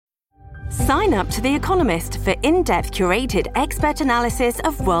Sign up to The Economist for in-depth curated expert analysis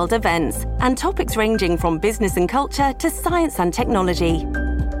of world events and topics ranging from business and culture to science and technology.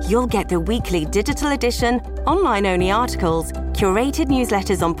 You'll get the weekly digital edition, online-only articles, curated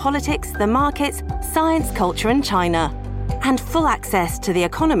newsletters on politics, the markets, science, culture, and China, and full access to The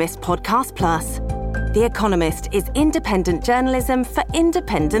Economist Podcast Plus. The Economist is independent journalism for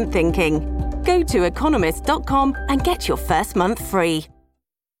independent thinking. Go to economist.com and get your first month free.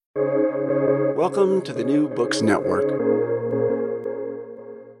 Welcome to the New Books Network.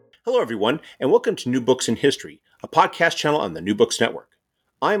 Hello, everyone, and welcome to New Books in History, a podcast channel on the New Books Network.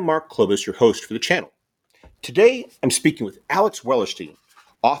 I'm Mark Klobus, your host for the channel. Today, I'm speaking with Alex Wellerstein,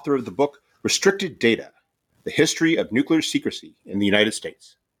 author of the book Restricted Data, The History of Nuclear Secrecy in the United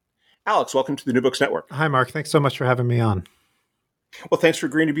States. Alex, welcome to the New Books Network. Hi, Mark. Thanks so much for having me on. Well, thanks for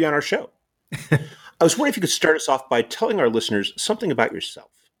agreeing to be on our show. I was wondering if you could start us off by telling our listeners something about yourself.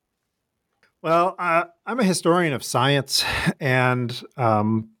 Well, I'm a historian of science, and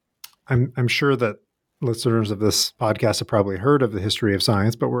I'm sure that listeners of this podcast have probably heard of the history of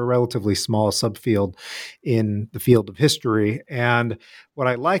science, but we're a relatively small subfield in the field of history. And what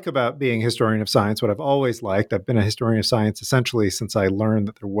I like about being a historian of science, what I've always liked, I've been a historian of science essentially since I learned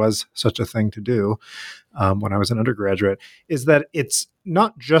that there was such a thing to do when I was an undergraduate, is that it's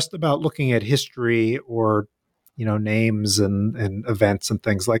not just about looking at history or names and events and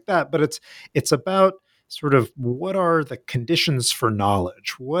things like that, but it's about sort of what are the conditions for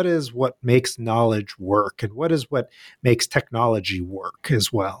knowledge? What is what makes knowledge work? And what is what makes technology work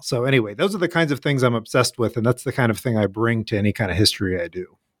as well? So anyway, those are the kinds of things I'm obsessed with, and that's the kind of thing I bring to any kind of history I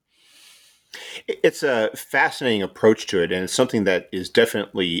do. It's a fascinating approach to it, and it's something that is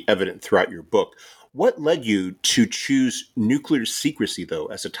definitely evident throughout your book. What led you to choose nuclear secrecy, though,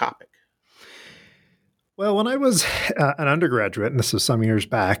 as a topic? Well, when I was an undergraduate, and this was some years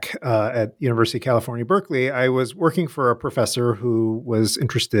back at University of California, Berkeley, I was working for a professor who was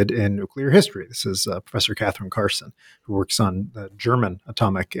interested in nuclear history. This is Professor Catherine Carson, who works on German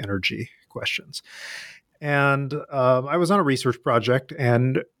atomic energy questions. And I was on a research project,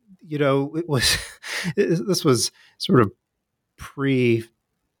 and this was sort of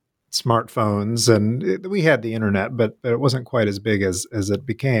pre-smartphones, and we had the internet, but it wasn't quite as big as it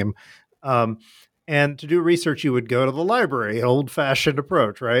became. And to do research, you would go to the library, an old-fashioned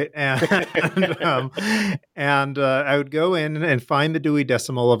approach, right? And I would go in and find the Dewey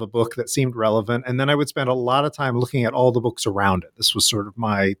Decimal of a book that seemed relevant, and then I would spend a lot of time looking at all the books around it. This was sort of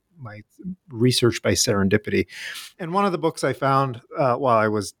my research by serendipity. And one of the books I found while I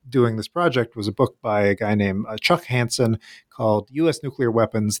was doing this project was a book by a guy named Chuck Hansen called U.S. Nuclear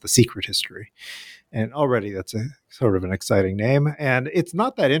Weapons, The Secret History. And already that's a sort of an exciting name. And it's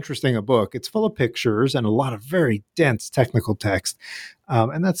not that interesting a book. It's full of pictures and a lot of very dense technical text.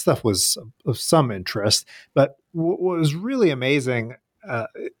 And that stuff was of some interest. But what was really amazing,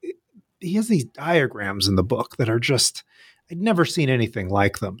 he has these diagrams in the book that are just, I'd never seen anything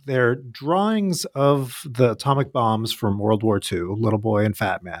like them. They're drawings of the atomic bombs from World War II, Little Boy and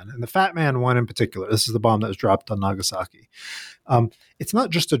Fat Man. And the Fat Man one in particular, this is the bomb that was dropped on Nagasaki. It's not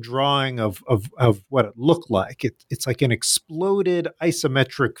just a drawing of what it looked like. It's like an exploded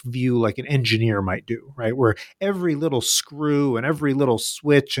isometric view like an engineer might do, right? Where every little screw and every little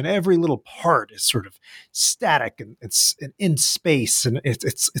switch and every little part is sort of static and it's in space. And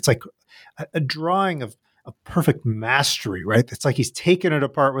it's like a drawing of perfect mastery, right? It's like he's taken it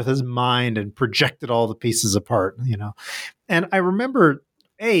apart with his mind and projected all the pieces apart, And I remember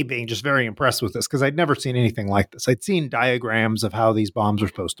being just very impressed with this because I'd never seen anything like this. I'd seen diagrams of how these bombs are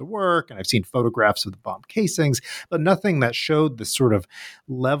supposed to work, and I've seen photographs of the bomb casings, but nothing that showed this sort of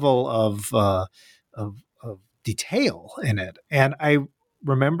level of detail in it. And I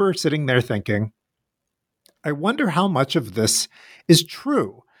remember sitting there thinking, I wonder how much of this is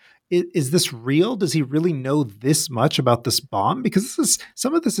true. Is this real? Does he really know this much about this bomb? Because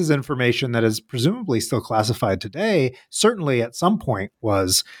some of this is information that is presumably still classified today. Certainly, at some point,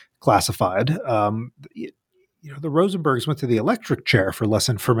 was classified. The Rosenbergs went to the electric chair for less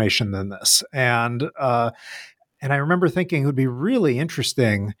information than this, and I remember thinking it would be really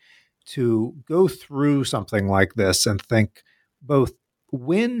interesting to go through something like this and think both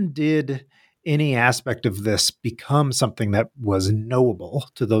when did any aspect of this become something that was knowable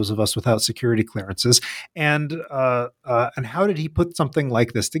to those of us without security clearances, and how did he put something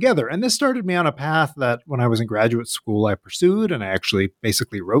like this together? And this started me on a path that when I was in graduate school I pursued, and I actually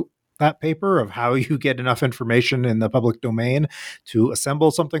basically wrote that paper of how you get enough information in the public domain to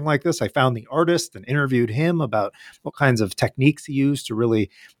assemble something like this. I found the artist and interviewed him about what kinds of techniques he used to really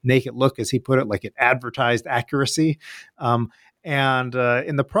make it look, as he put it, like it advertised accuracy. And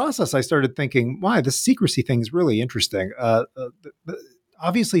in the process, I started thinking, why, this secrecy thing is really interesting.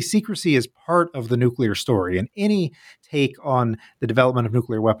 Obviously, secrecy is part of the nuclear story, and any take on the development of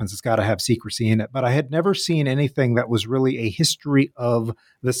nuclear weapons has got to have secrecy in it. But I had never seen anything that was really a history of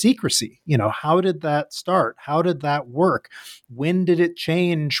the secrecy. How did that start? How did that work? When did it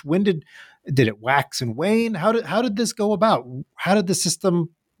change? When did it wax and wane? How did this go about? How did the system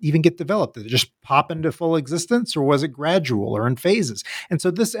even get developed? Did it just pop into full existence, or was it gradual or in phases? And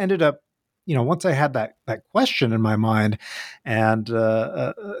so this ended up, once I had that question in my mind, and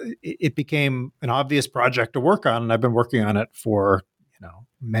it became an obvious project to work on, and I've been working on it for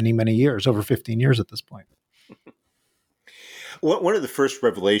many, many years, over 15 years at this point. One of the first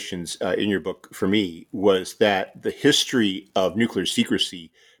revelations in your book for me was that the history of nuclear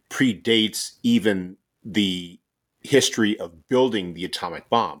secrecy predates even the history of building the atomic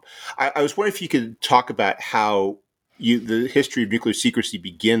bomb. I was wondering if you could talk about how the history of nuclear secrecy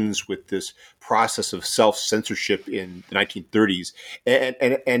begins with this process of self-censorship in the 1930s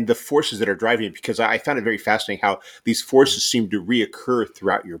and the forces that are driving it, because I found it very fascinating how these forces seem to reoccur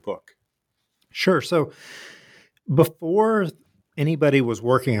throughout your book. Sure. So before anybody was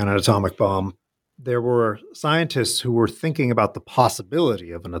working on an atomic bomb, there were scientists who were thinking about the possibility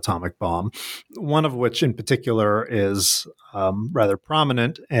of an atomic bomb, one of which in particular is rather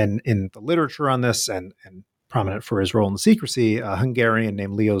prominent and in the literature on this and prominent for his role in the secrecy, a Hungarian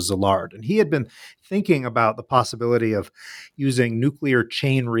named Leo Szilard. And he had been thinking about the possibility of using nuclear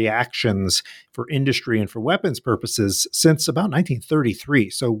chain reactions for industry and for weapons purposes since about 1933,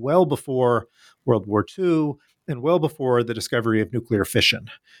 so well before World War II and well before the discovery of nuclear fission.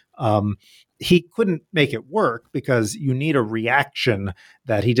 He couldn't make it work because you need a reaction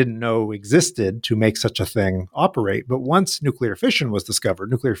that he didn't know existed to make such a thing operate. But once nuclear fission was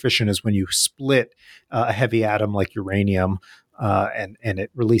discovered, nuclear fission is when you split a heavy atom like uranium and it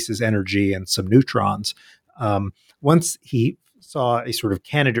releases energy and some neutrons. Once he saw a sort of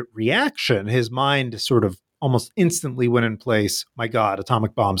candidate reaction, his mind sort of almost instantly went in place. My God,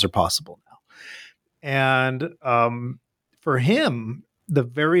 atomic bombs are possible now. And for him, the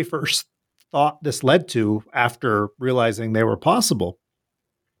very first thought this led to after realizing they were possible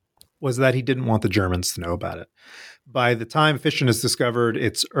was that he didn't want the Germans to know about it. By the time fission is discovered,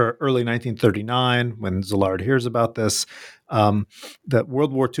 it's early 1939 when Szilard hears about this. That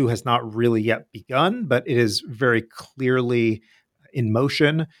World War II has not really yet begun, but it is very clearly in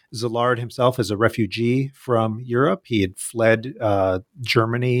motion. Szilard himself is a refugee from Europe. He had fled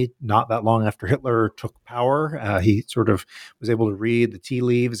Germany not that long after Hitler took power. He sort of was able to read the tea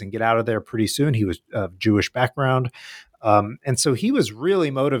leaves and get out of there pretty soon. He was of Jewish background. And so he was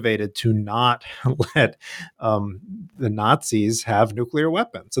really motivated to not let the Nazis have nuclear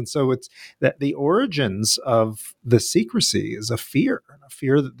weapons. And so it's that the origins of the secrecy is a fear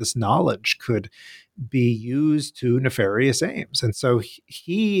that this knowledge could be used to nefarious aims. And so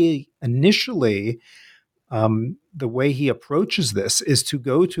he initially, the way he approaches this is to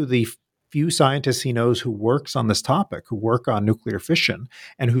go to the few scientists he knows who works on this topic, who work on nuclear fission,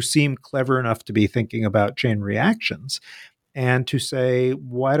 and who seem clever enough to be thinking about chain reactions, and to say,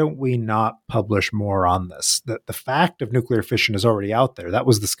 why don't we not publish more on this? The fact of nuclear fission is already out there. That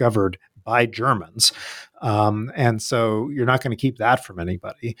was discovered by Germans. And so you're not going to keep that from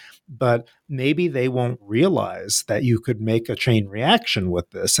anybody. But maybe they won't realize that you could make a chain reaction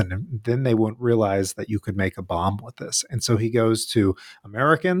with this, and then they won't realize that you could make a bomb with this. And so he goes to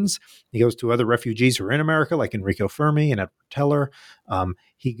Americans. He goes to other refugees who are in America, like Enrico Fermi and Edward Teller.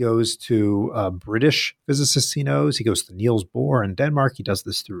 He goes to British physicists he knows. He goes to Niels Bohr in Denmark. He does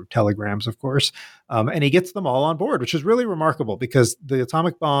this through telegrams, of course. And he gets them all on board, which is really remarkable because the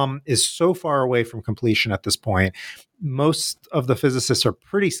atomic bomb is so far away from completion at this point. Most of the physicists are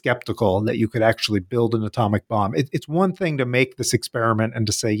pretty skeptical that you could actually build an atomic bomb. It's one thing to make this experiment and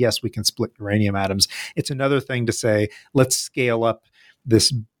to say, yes, we can split uranium atoms. It's another thing to say, let's scale up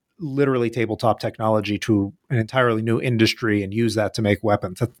this literally tabletop technology to an entirely new industry and use that to make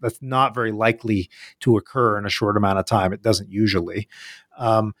weapons. That's not very likely to occur in a short amount of time. It doesn't usually.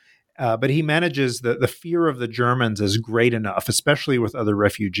 But he manages the fear of the Germans is great enough, especially with other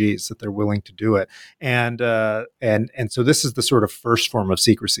refugees, that they're willing to do it. And so this is the sort of first form of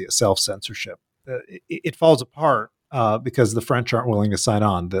secrecy, a self-censorship. It falls apart because the French aren't willing to sign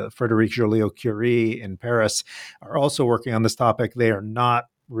on. The Frédéric Joliot-Curie in Paris are also working on this topic. They are not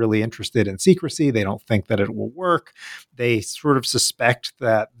really interested in secrecy. They don't think that it will work. They sort of suspect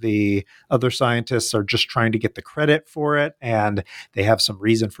that the other scientists are just trying to get the credit for it, and they have some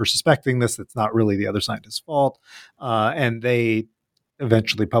reason for suspecting this. It's not really the other scientists' fault. And they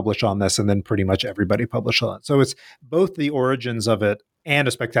eventually publish on this, and then pretty much everybody published on it. So it's both the origins of it and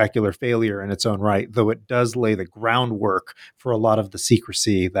a spectacular failure in its own right, though it does lay the groundwork for a lot of the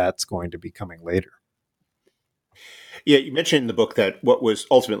secrecy that's going to be coming later. Yeah, you mentioned in the book that what was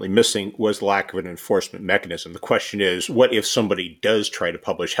ultimately missing was the lack of an enforcement mechanism. The question is, what if somebody does try to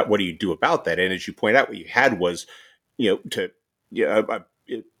publish? What do you do about that? And as you point out, what you had was, this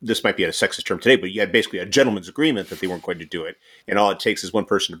might be a sexist term today, but you had basically a gentleman's agreement that they weren't going to do it, and all it takes is one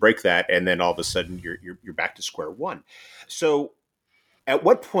person to break that, and then all of a sudden you're back to square one. So, at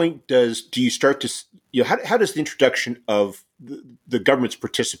what point do you start to, how does the introduction of the government's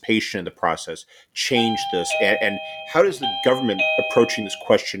participation in the process change this? And how does the government approaching this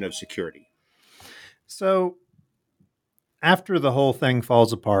question of security? So after the whole thing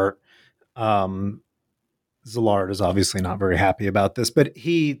falls apart, Szilard is obviously not very happy about this, but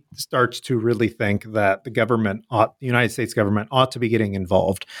he starts to really think that the United States government ought to be getting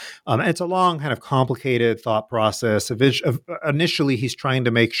involved. And it's a long, kind of complicated thought process. Initially, he's trying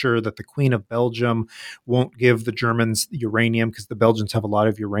to make sure that the Queen of Belgium won't give the Germans uranium, because the Belgians have a lot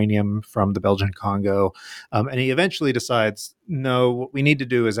of uranium from the Belgian Congo. And he eventually decides, no, what we need to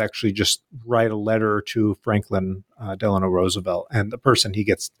do is actually just write a letter to Franklin Delano Roosevelt. And the person he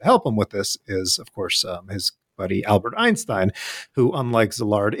gets to help him with this is, of course, his buddy Albert Einstein, who, unlike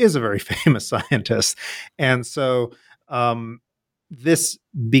Szilard, is a very famous scientist. And so this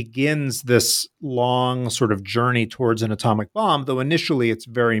begins this long sort of journey towards an atomic bomb, though initially it's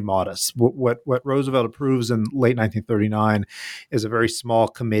very modest. What Roosevelt approves in late 1939 is a very small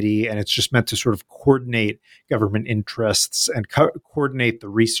committee, and it's just meant to sort of coordinate government interests and coordinate the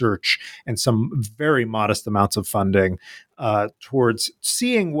research and some very modest amounts of funding towards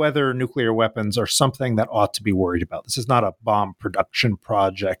seeing whether nuclear weapons are something that ought to be worried about. This is not a bomb production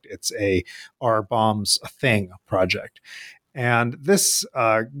project. It's are bombs a thing project. And this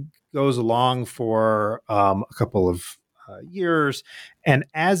goes along for a couple of years. And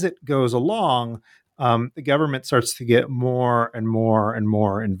as it goes along, the government starts to get more and more and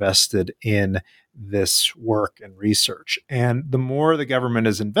more invested in this work and research. And the more the government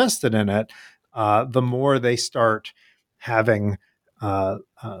is invested in it, the more they start having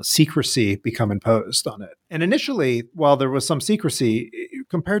secrecy become imposed on it. And initially, while there was some secrecy,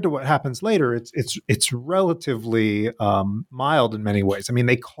 compared to what happens later, it's relatively mild in many ways. I mean,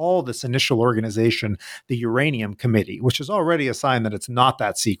 they call this initial organization the Uranium Committee, which is already a sign that it's not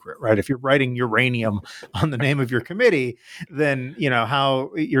that secret, right? If you're writing uranium on the name of your committee, then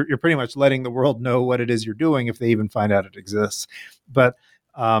how you're pretty much letting the world know what it is you're doing if they even find out it exists. But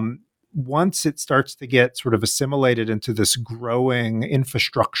once it starts to get sort of assimilated into this growing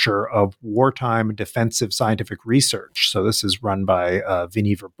infrastructure of wartime defensive scientific research. So this is run by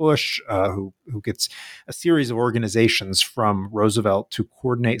Vannevar Bush, who gets a series of organizations from Roosevelt to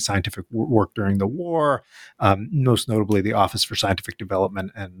coordinate scientific work during the war, most notably the Office for Scientific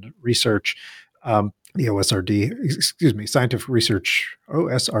Development and Research. The Scientific Research,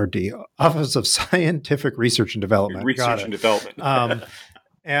 OSRD, Office of Scientific Research and Development. Research and Development.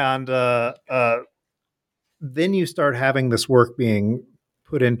 And then you start having this work being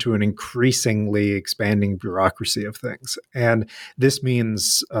put into an increasingly expanding bureaucracy of things. And this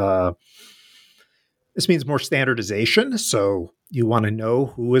means more standardization. So you want to know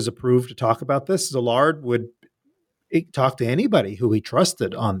who is approved to talk about this. Szilard would talk to anybody who he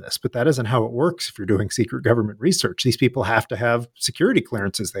trusted on this, but that isn't how it works if you're doing secret government research. These people have to have security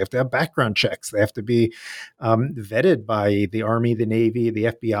clearances. They have to have background checks. They have to be vetted by the Army, the Navy, the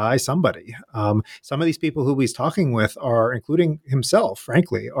FBI, somebody. Some of these people who he's talking with are, including himself,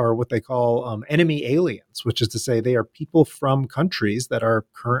 frankly, are what they call enemy aliens, which is to say they are people from countries that are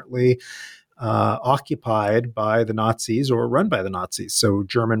currently occupied by the Nazis or run by the Nazis. So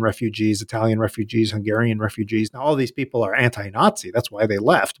German refugees, Italian refugees, Hungarian refugees. Now, all these people are anti-Nazi. That's why they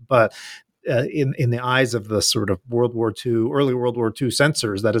left. But in the eyes of the sort of early World War II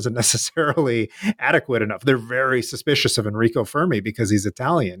censors, that isn't necessarily adequate enough. They're very suspicious of Enrico Fermi because he's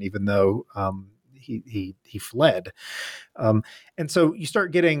Italian, even though he fled. And so you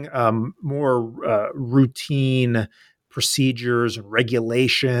start getting more routine procedures and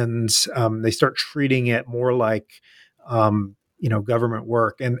regulations. They start treating it more like, government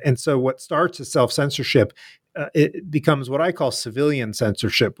work. And so what starts as self-censorship, it becomes what I call civilian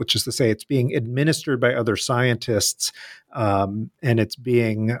censorship, which is to say it's being administered by other scientists. And it's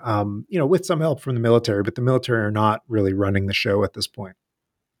being, with some help from the military, but the military are not really running the show at this point.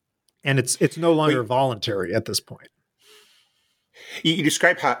 And it's no longer voluntary at this point. You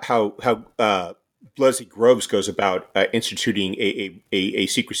describe how Leslie Groves goes about instituting a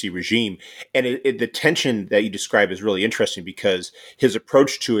secrecy regime. And the tension that you describe is really interesting because his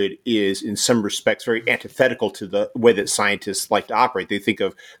approach to it is, in some respects, very antithetical to the way that scientists like to operate. They think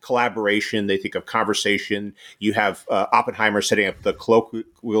of collaboration, they think of conversation. You have Oppenheimer setting up the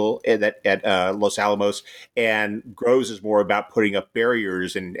colloquial at Los Alamos, and Groves is more about putting up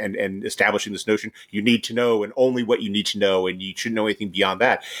barriers and establishing this notion you need to know and only what you need to know, and you shouldn't know anything beyond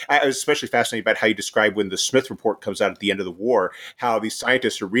that. I was especially fascinated about how you describe when the Smith report comes out at the end of the war, how these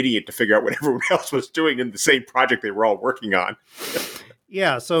scientists are reading it to figure out what everyone else was doing in the same project they were all working on.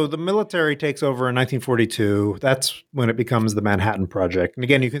 Yeah, so the military takes over in 1942. That's when it becomes the Manhattan Project. And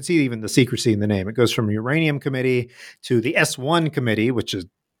again, you can see even the secrecy in the name. It goes from Uranium Committee to the S1 Committee, which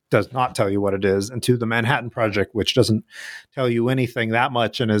does not tell you what it is, and to the Manhattan Project, which doesn't tell you anything that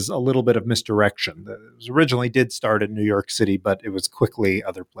much and is a little bit of misdirection. It was originally did start in New York City, but it was quickly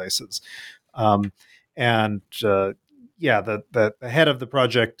other places. The head of the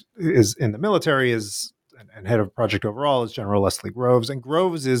project is in the military and head of project overall is General Leslie Groves. And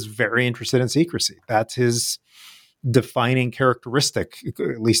Groves is very interested in secrecy. That's his defining characteristic,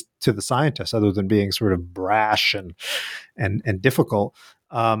 at least to the scientists, other than being sort of brash and difficult.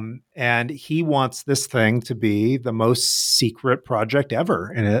 And he wants this thing to be the most secret project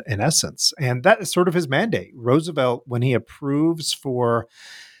ever, in essence. And that is sort of his mandate. Roosevelt, when he approves for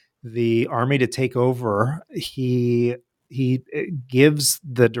the Army to take over, he gives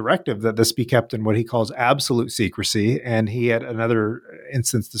the directive that this be kept in what he calls absolute secrecy. And he, at another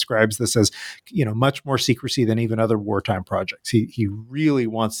instance, describes this as, much more secrecy than even other wartime projects. He really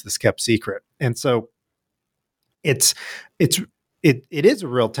wants this kept secret. And so it is a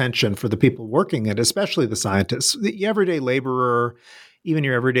real tension for the people working it, especially the scientists. The everyday laborer, even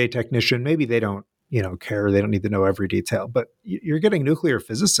your everyday technician, maybe they don't care. They don't need to know every detail. But you're getting nuclear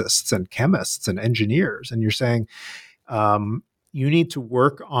physicists and chemists and engineers, and you're saying, you need to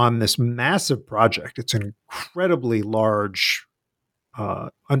work on this massive project. It's an incredibly large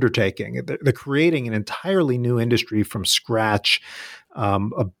undertaking. They're creating an entirely new industry from scratch.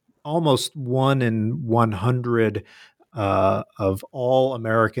 Almost 1 in 100 of all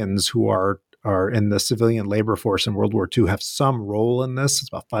Americans who are in the civilian labor force in World War II have some role in this. It's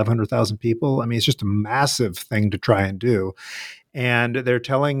about 500,000 people. I mean, it's just a massive thing to try and do. And they're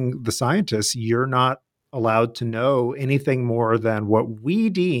telling the scientists, you're not allowed to know anything more than what we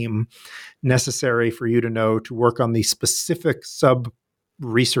deem necessary for you to know to work on the specific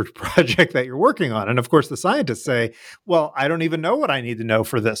research project that you're working on. And of course, the scientists say, well, I don't even know what I need to know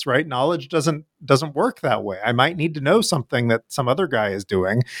for this, right? Knowledge doesn't work that way. I might need to know something that some other guy is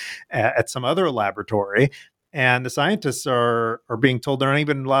doing at some other laboratory. And the scientists are being told they're not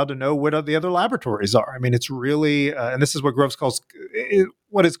even allowed to know what the other laboratories are. I mean, it's really, and this is what Groves calls,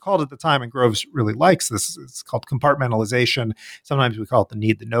 what is called at the time, and Groves really likes this, it's called compartmentalization. Sometimes we call it the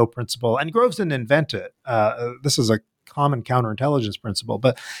need to know principle. And Groves didn't invent it. This is a common counterintelligence principle,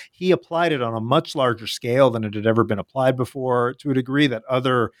 but he applied it on a much larger scale than it had ever been applied before, to a degree that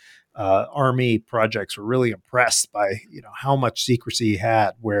other Army projects were really impressed by, how much secrecy he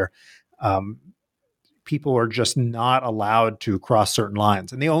had, where people are just not allowed to cross certain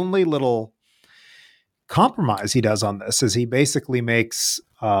lines. And the only little compromise he does on this is he basically makes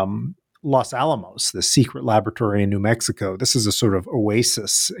Los Alamos, the secret laboratory in New Mexico. This is a sort of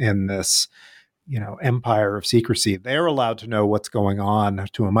oasis in this, empire of secrecy. They're allowed to know what's going on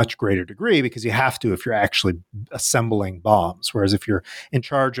to a much greater degree because you have to if you're actually assembling bombs. Whereas if you're in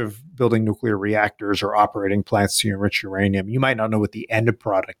charge of building nuclear reactors or operating plants to enrich uranium, you might not know what the end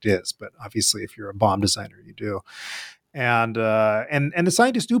product is. But obviously, if you're a bomb designer, you do. And the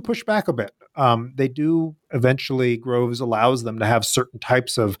scientists do push back a bit. They do eventually. Groves allows them to have certain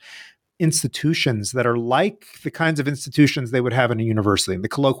types of institutions that are like the kinds of institutions they would have in a university. And the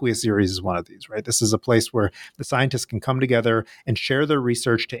Colloquia series is one of these, right? This is a place where the scientists can come together and share their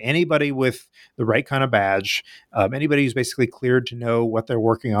research to anybody with the right kind of badge. Anybody who's basically cleared to know what they're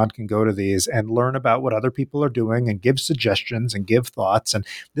working on can go to these and learn about what other people are doing and give suggestions and give thoughts. And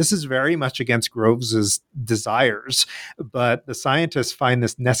this is very much against Groves's desires, but the scientists find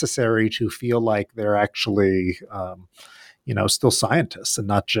this necessary to feel like they're actually, still scientists and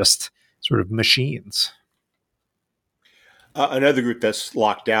not just sort of machines. Another group that's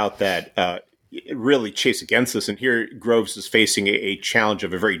locked out that really chase against this, and here Groves is facing a challenge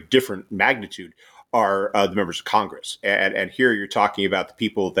of a very different magnitude, are the members of Congress. And here you're talking about the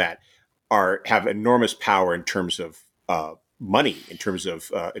people that have enormous power in terms of money, in terms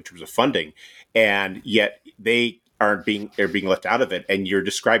of funding, and yet they're being left out of it. And you're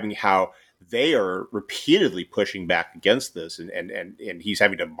describing how they are repeatedly pushing back against this, and he's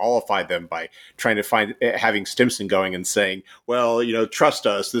having to mollify them by trying to having Stimson going and saying, well, trust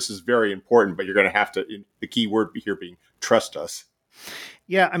us, this is very important, but you're going to have to, the key word here being trust us.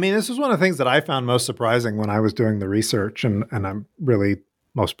 Yeah, I mean, this was one of the things that I found most surprising when I was doing the research, and I'm really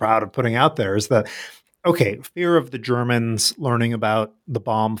most proud of putting out there, is that, okay, fear of the Germans learning about the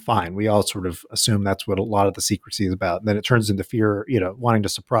bomb, fine. We all sort of assume that's what a lot of the secrecy is about. And then it turns into fear, wanting to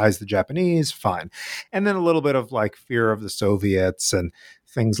surprise the Japanese, fine. And then a little bit of like fear of the Soviets and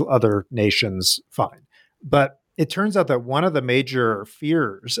things, other nations, fine. But it turns out that one of the major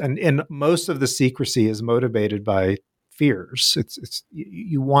fears, and most of the secrecy is motivated by fears. It's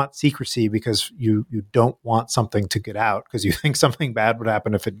you want secrecy because you don't want something to get out because you think something bad would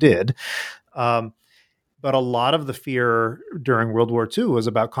happen if it did. But a lot of the fear during World War II was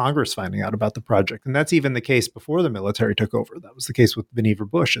about Congress finding out about the project. And that's even the case before the military took over. That was the case with Vannevar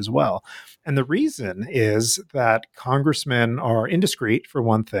Bush as well. And the reason is that congressmen are indiscreet, for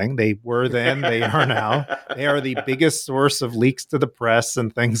one thing. They were then, they are now. They are the biggest source of leaks to the press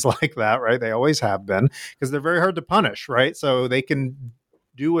and things like that, right? They always have been, because they're very hard to punish, right? So they can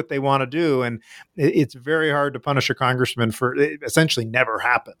do what they want to do. And it's very hard to punish a congressman for, it essentially never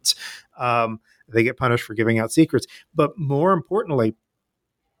happens. They get punished for giving out secrets. But more importantly,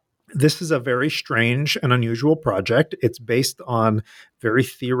 this is a very strange and unusual project. It's based on very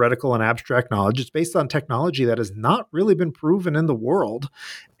theoretical and abstract knowledge. It's based on technology that has not really been proven in the world.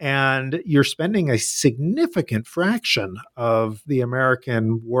 And you're spending a significant fraction of the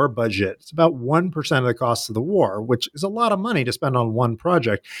American war budget. It's about 1% of the cost of the war, which is a lot of money to spend on one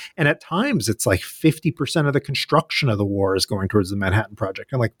project. And at times, it's like 50% of the construction of the war is going towards the Manhattan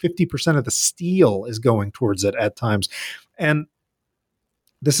Project. And like 50% of the steel is going towards it at times. And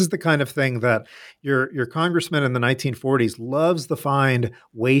this is the kind of thing that your congressman in the 1940s loves to find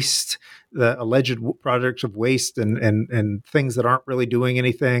waste, the alleged projects of waste and things that aren't really doing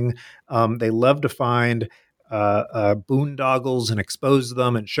anything. They love to find boondoggles and expose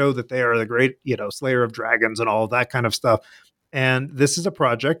them and show that they are the great, slayer of dragons and all of that kind of stuff. And this is a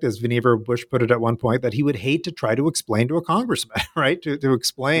project, as Vannevar Bush put it at one point, that he would hate to try to explain to a congressman, right? To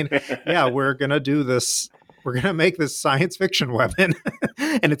explain, yeah, we're going to do this. We're going to make this science fiction weapon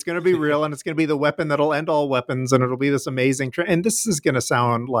and it's going to be real and it's going to be the weapon that'll end all weapons and it'll be this amazing and this is going to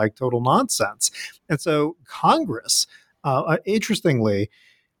sound like total nonsense. And so Congress, interestingly,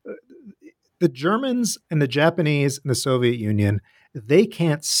 the Germans and the Japanese and the Soviet Union, they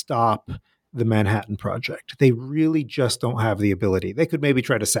can't stop the Manhattan Project. They really just don't have the ability. They could maybe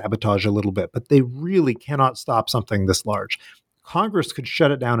try to sabotage a little bit, but they really cannot stop something this large. Congress could shut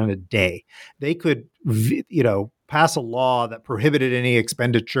it down in a day. They could, pass a law that prohibited any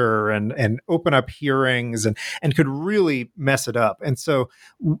expenditure and open up hearings and could really mess it up. And so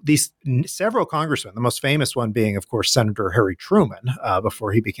these several congressmen, the most famous one being, of course, Senator Harry Truman,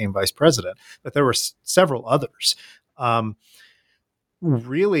 before he became vice president, but there were several others,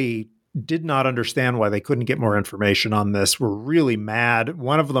 really did not understand why they couldn't get more information on this, were really mad.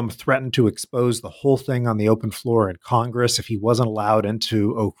 One of them threatened to expose the whole thing on the open floor in Congress if he wasn't allowed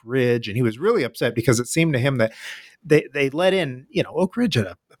into Oak Ridge. And he was really upset because it seemed to him that they let in, Oak Ridge had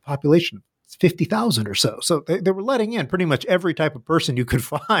a population of 50,000 or so. So they were letting in pretty much every type of person you could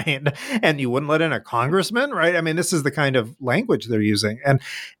find, and you wouldn't let in a congressman, right? I mean, this is the kind of language they're using.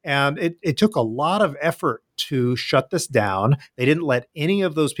 And it took a lot of effort to shut this down. They didn't let any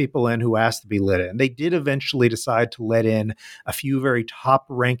of those people in who asked to be let in. They did eventually decide to let in a few very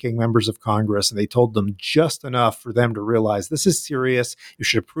top-ranking members of Congress, and they told them just enough for them to realize this is serious. You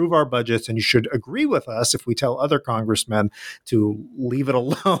should approve our budgets, and you should agree with us if we tell other congressmen to leave it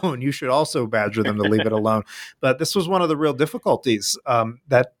alone. You should also badger them to leave it alone. But this was one of the real difficulties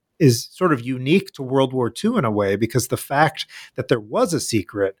that is sort of unique to World War II in a way, because the fact that there was a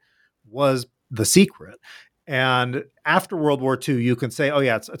secret was the secret. And after World War II, you can say, oh,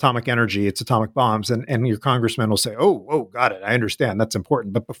 yeah, it's atomic energy, it's atomic bombs. And your congressman will say, oh, got it. I understand. That's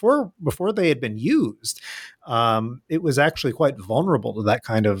important. But before they had been used, it was actually quite vulnerable to that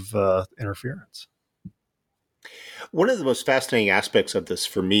kind of interference. One of the most fascinating aspects of this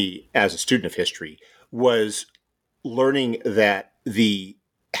for me as a student of history was learning that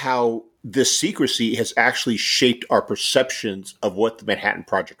how this secrecy has actually shaped our perceptions of what the Manhattan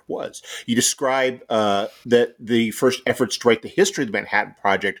Project was. You describe that the first efforts to write the history of the Manhattan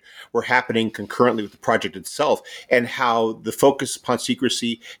Project were happening concurrently with the project itself, and how the focus upon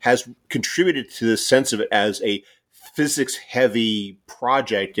secrecy has contributed to the sense of it as a physics-heavy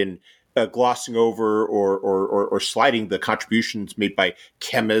project and glossing over or sliding the contributions made by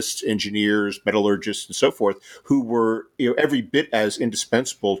chemists, engineers, metallurgists, and so forth, who were every bit as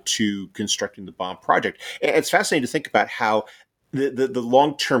indispensable to constructing the bomb project. And it's fascinating to think about how the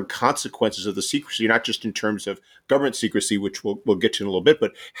long-term consequences of the secrecy, not just in terms of government secrecy, which we'll get to in a little bit,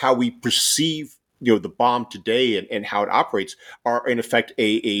 but how we perceive the bomb today and how it operates are in effect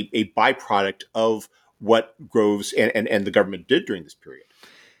a byproduct of what Groves and the government did during this period.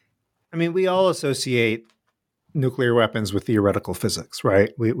 I mean, we all associate nuclear weapons with theoretical physics,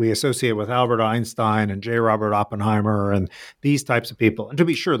 right? We associate with Albert Einstein and J. Robert Oppenheimer and these types of people. And to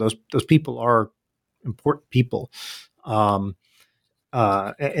be sure, those people are important people. And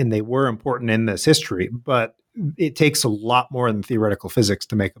they were important in this history, but it takes a lot more than theoretical physics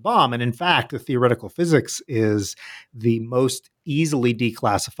to make a bomb. And in fact, the theoretical physics is the most easily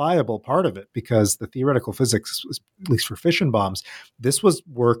declassifiable part of it, because the theoretical physics, at least for fission bombs, this was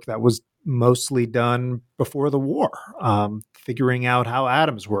work that was mostly done before the war, figuring out how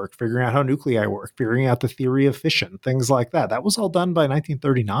atoms work, figuring out how nuclei work, figuring out the theory of fission, things like that. That was all done by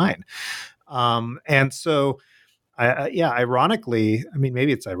 1939. And so ironically, I mean,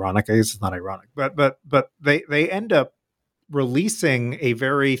 maybe it's ironic. I guess it's not ironic, but they end up releasing a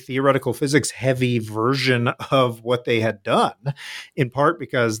very theoretical physics heavy version of what they had done, in part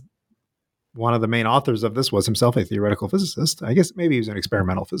because one of the main authors of this was himself a theoretical physicist. I guess maybe he was an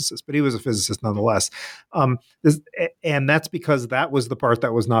experimental physicist, but he was a physicist nonetheless. And that's because that was the part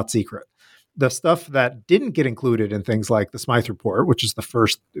that was not secret. The stuff that didn't get included in things like the Smythe Report, which is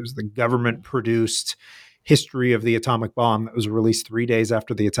it was the government produced history of the atomic bomb that was released 3 days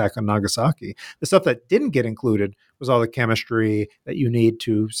after the attack on Nagasaki. The stuff that didn't get included was all the chemistry that you need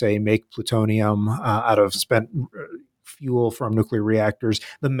to, say, make plutonium out of spent fuel from nuclear reactors.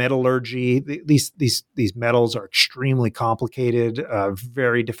 The metallurgy, these metals are extremely complicated,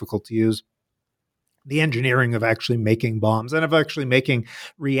 very difficult to use. The engineering of actually making bombs and of actually making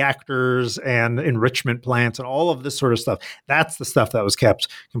reactors and enrichment plants and all of this sort of stuff. That's the stuff that was kept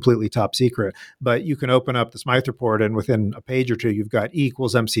completely top secret. But you can open up the Smythe Report and within a page or two, you've got E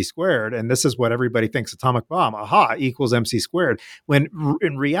equals MC squared. And this is what everybody thinks atomic bomb. Aha, E equals MC squared. When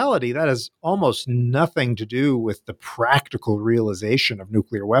in reality, that has almost nothing to do with the practical realization of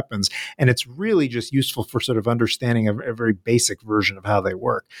nuclear weapons. And it's really just useful for sort of understanding a very basic version of how they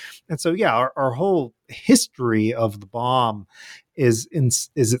work. And so, yeah, our whole history of the bomb is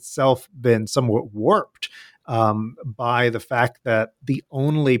itself been somewhat warped by the fact that the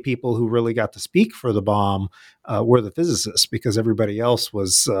only people who really got to speak for the bomb were the physicists, because everybody else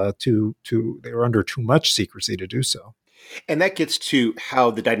was they were under too much secrecy to do so. And that gets to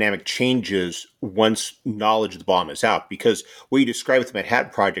how the dynamic changes once knowledge of the bomb is out, because what you describe with the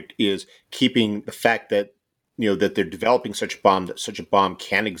Manhattan Project is keeping the fact that that they're developing such a bomb, that such a bomb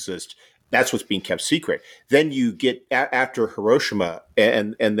can exist. That's what's being kept secret. Then you get after Hiroshima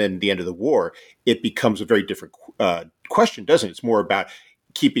and then the end of the war, it becomes a very different question, doesn't it? It's more about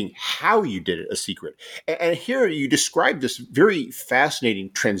keeping how you did it a secret. And here you describe this very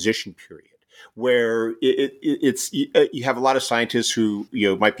fascinating transition period where it's you have a lot of scientists who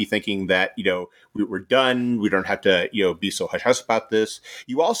might be thinking that we're done, we don't have to be so hush hush about this.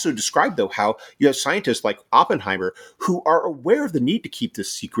 You also describe though how you have scientists like Oppenheimer who are aware of the need to keep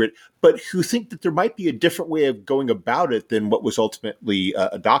this secret, but who think that there might be a different way of going about it than what was ultimately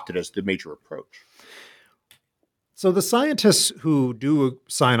adopted as the major approach. So the scientists who do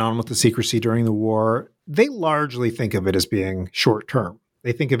sign on with the secrecy during the war, they largely think of it as being short term.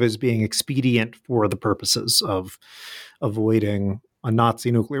 They think of it as being expedient for the purposes of avoiding a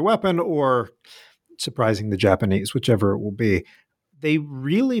Nazi nuclear weapon or surprising the Japanese, whichever it will be. They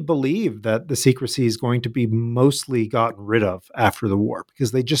really believe that the secrecy is going to be mostly gotten rid of after the war,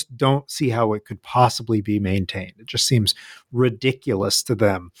 because they just don't see how it could possibly be maintained. It just seems ridiculous to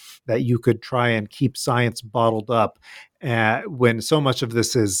them that you could try and keep science bottled up when so much of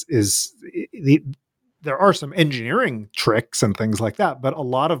this there are some engineering tricks and things like that, but a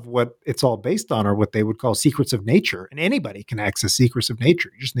lot of what it's all based on are what they would call secrets of nature. And anybody can access secrets of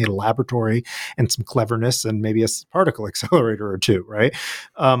nature. You just need a laboratory and some cleverness and maybe a particle accelerator or two, right?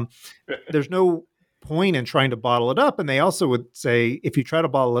 There's no point in trying to bottle it up. And they also would say, if you try to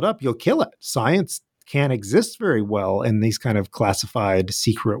bottle it up, you'll kill it. Science can't exist very well in these kind of classified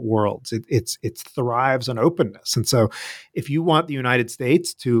secret worlds. It thrives on openness. And so if you want the United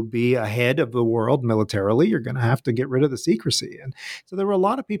States to be ahead of the world militarily, you're going to have to get rid of the secrecy. And so there were a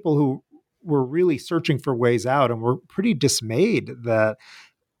lot of people who were really searching for ways out and were pretty dismayed that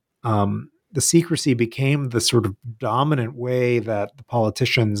the secrecy became the sort of dominant way that the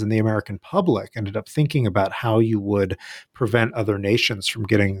politicians and the American public ended up thinking about how you would prevent other nations from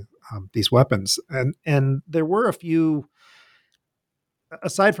getting these weapons. And there were a few,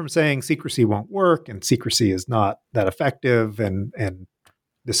 aside from saying secrecy won't work and secrecy is not that effective, and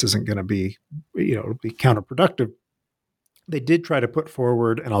this isn't going to be, it'll be counterproductive. They did try to put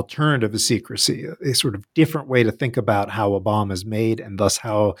forward an alternative to secrecy, a sort of different way to think about how a bomb is made and thus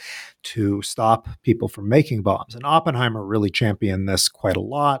how to stop people from making bombs. And Oppenheimer really championed this quite a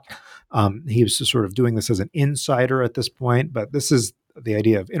lot. He was sort of doing this as an insider at this point, but this is the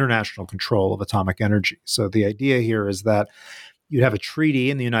idea of international control of atomic energy. So the idea here is that you'd have a treaty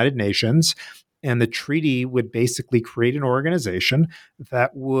in the United Nations, and the treaty would basically create an organization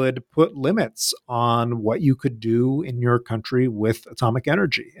that would put limits on what you could do in your country with atomic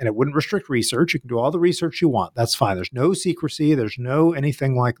energy. And it wouldn't restrict research. You can do all the research you want. That's fine. There's no secrecy. There's no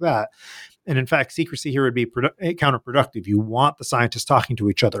anything like that. And in fact, secrecy here would be counterproductive. You want the scientists talking to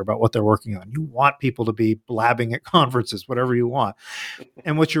each other about what they're working on. You want people to be blabbing at conferences, whatever you want.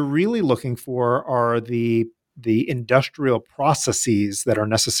 And what you're really looking for are the industrial processes that are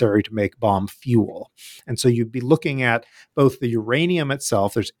necessary to make bomb fuel. And so you'd be looking at both the uranium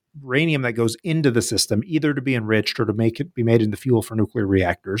itself. There's uranium that goes into the system, either to be enriched or to make it be made into fuel for nuclear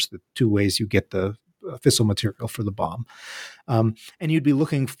reactors, the two ways you get the fissile material for the bomb. And you'd be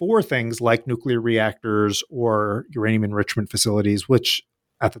looking for things like nuclear reactors or uranium enrichment facilities, which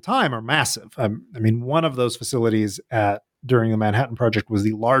at the time are massive. I mean, one of those facilities during the Manhattan Project was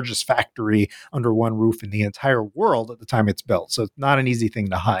the largest factory under one roof in the entire world at the time it's built. So it's not an easy thing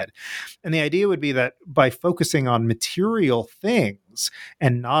to hide. And the idea would be that by focusing on material things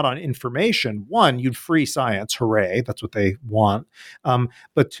and not on information, one, you'd free science. Hooray. That's what they want.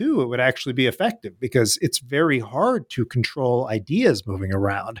 But two, it would actually be effective because it's very hard to control ideas moving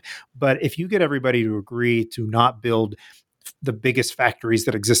around. But if you get everybody to agree to not build the biggest factories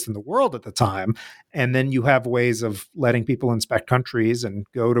that exist in the world at the time, and then you have ways of letting people inspect countries and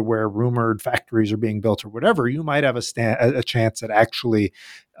go to where rumored factories are being built or whatever, you might have a chance at actually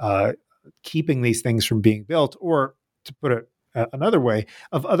keeping these things from being built, or to put it another way,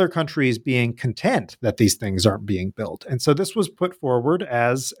 of other countries being content that these things aren't being built. And so this was put forward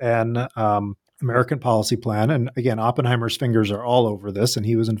as an American policy plan. And again, Oppenheimer's fingers are all over this, and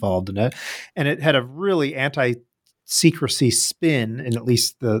he was involved in it. And it had a really secrecy spin in at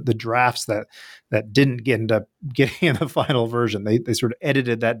least the drafts that didn't end up getting in the final version. They sort of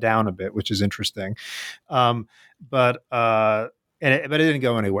edited that down a bit, which is interesting. But it didn't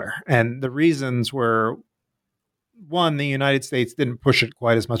go anywhere. And the reasons were, one, the United States didn't push it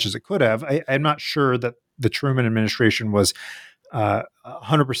quite as much as it could have. I'm not sure that the Truman administration was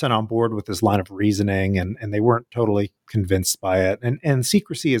 100% on board with this line of reasoning, and they weren't totally convinced by it. And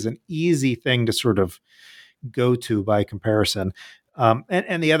secrecy is an easy thing to sort of go to by comparison.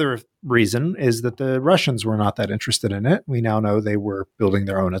 And the other reason is that the Russians were not that interested in it. We now know they were building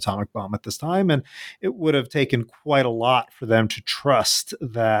their own atomic bomb at this time, and it would have taken quite a lot for them to trust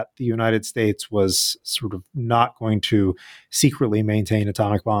that the United States was sort of not going to secretly maintain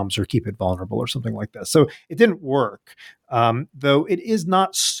atomic bombs or keep it vulnerable or something like that. So it didn't work. Though it is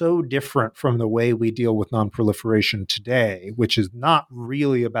not so different from the way we deal with nonproliferation today, which is not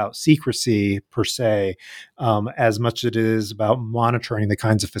really about secrecy per se, as much as it is about monitoring the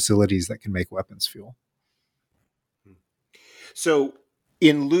kinds of facilities that can make weapons fuel. So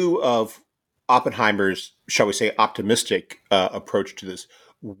in lieu of Oppenheimer's, shall we say, optimistic approach to this,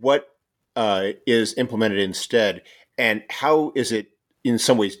 what is implemented instead, and how is it in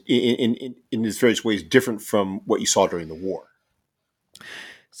some ways, in these various ways, different from what you saw during the war?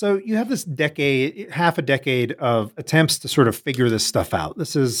 So you have this half a decade of attempts to sort of figure this stuff out.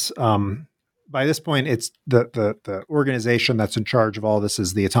 This is, by this point, it's the organization that's in charge of all this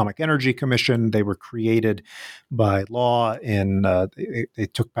is the Atomic Energy Commission. They were created by law they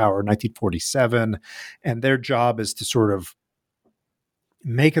took power in 1947, and their job is to sort of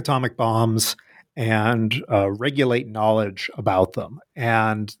make atomic bombs and regulate knowledge about them.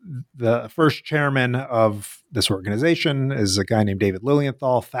 And the first chairman of this organization is a guy named David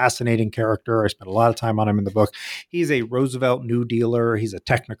Lilienthal, fascinating character. I spent a lot of time on him in the book. He's a Roosevelt New Dealer. He's a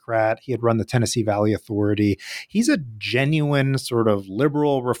technocrat. He had run the Tennessee Valley Authority. He's a genuine sort of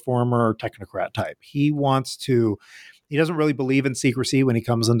liberal reformer technocrat type. He doesn't really believe in secrecy when he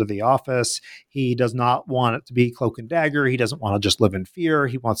comes into the office. He does not want it to be cloak and dagger. He doesn't want to just live in fear.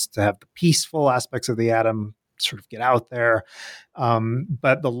 He wants to have the peaceful aspects of the atom sort of get out there.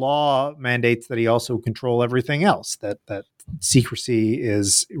 But the law mandates that he also control everything else, that secrecy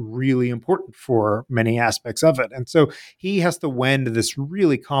is really important for many aspects of it. And so he has to wend this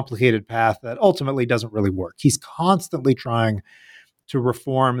really complicated path that ultimately doesn't really work. He's constantly trying to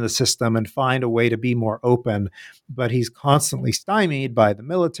reform the system and find a way to be more open. But he's constantly stymied by the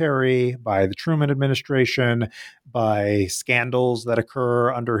military, by the Truman administration, by scandals that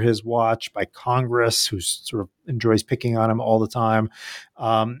occur under his watch, by Congress, who sort of enjoys picking on him all the time.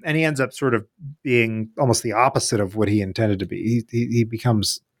 And he ends up sort of being almost the opposite of what he intended to be. He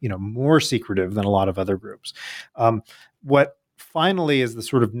becomes, more secretive than a lot of other groups. What finally is the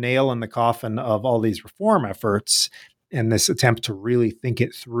sort of nail in the coffin of all these reform efforts and this attempt to really think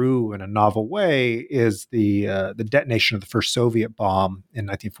it through in a novel way is the detonation of the first Soviet bomb in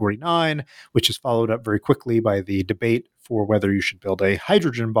 1949, which is followed up very quickly by the debate for whether you should build a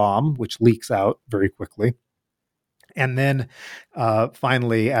hydrogen bomb, which leaks out very quickly. And then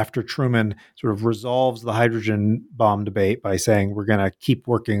finally, after Truman sort of resolves the hydrogen bomb debate by saying we're going to keep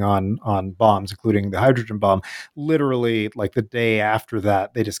working on bombs, including the hydrogen bomb, literally like the day after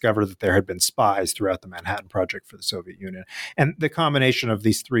that, they discovered that there had been spies throughout the Manhattan Project for the Soviet Union. And the combination of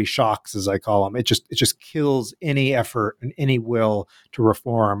these three shocks, as I call them, it just kills any effort and any will to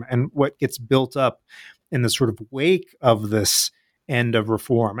reform. And what gets built up in the sort of wake of this end of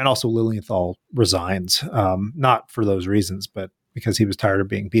reform. And also Lilienthal resigns, not for those reasons, but because he was tired of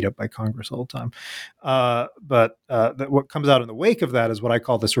being beat up by Congress all the time. But what comes out in the wake of that is what I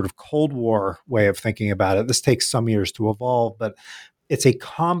call the sort of Cold War way of thinking about it. This takes some years to evolve, but it's a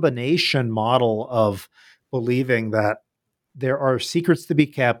combination model of believing that there are secrets to be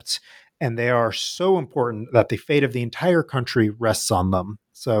kept, and they are so important that the fate of the entire country rests on them.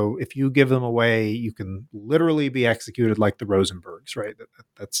 So if you give them away, you can literally be executed like the Rosenbergs, right?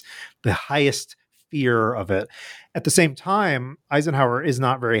 That's the highest fear of it. At the same time, Eisenhower is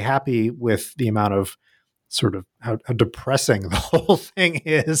not very happy with the amount of sort of how depressing the whole thing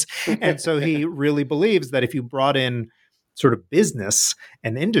is. And so he really believes that if you brought in sort of business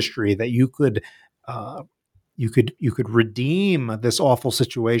and industry, that you could redeem this awful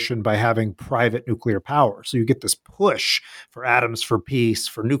situation by having private nuclear power. So you get this push for atoms for peace,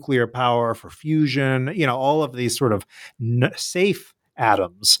 for nuclear power, for fusion, all of these sort of safe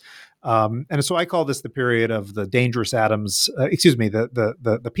atoms. And so I call this the period of the dangerous atoms,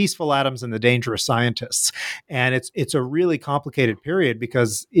 the peaceful atoms and the dangerous scientists. And it's a really complicated period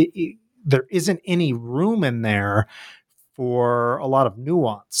because there isn't any room in there for a lot of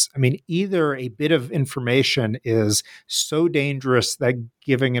nuance. I mean, either a bit of information is so dangerous that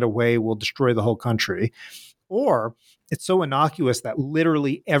giving it away will destroy the whole country, or it's so innocuous that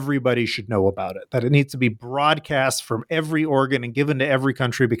literally everybody should know about it, that it needs to be broadcast from every organ and given to every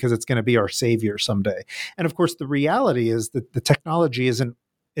country because it's going to be our savior someday. And of course, the reality is that the technology isn't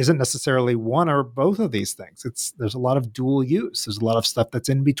necessarily one or both of these things. There's a lot of dual use. There's a lot of stuff that's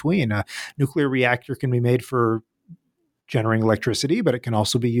in between. A nuclear reactor can be made for generating electricity, but it can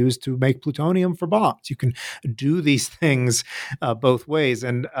also be used to make plutonium for bombs. You can do these things both ways.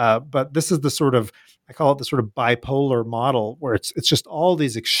 And but this is the sort of, I call it the sort of bipolar model where it's just all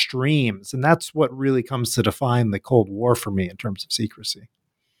these extremes. And that's what really comes to define the Cold War for me in terms of secrecy.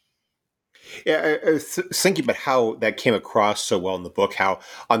 Yeah, I was thinking about how that came across so well in the book, how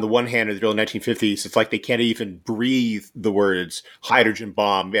on the one hand, in the early 1950s, it's like they can't even breathe the words hydrogen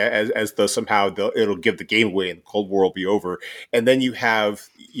bomb as though somehow it'll give the game away and the Cold War will be over. And then you have,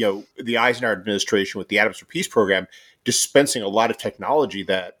 the Eisenhower administration with the Atoms for Peace program dispensing a lot of technology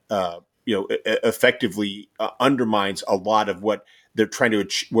that, effectively undermines a lot of what they're trying to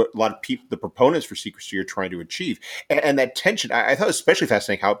achieve, what a lot of people, the proponents for secrecy, are trying to achieve. And that tension, I thought it was especially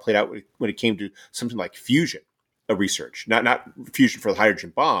fascinating how it played out when it came to something like fusion research, not fusion for the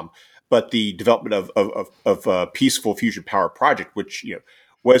hydrogen bomb, but the development of a peaceful fusion power project, which,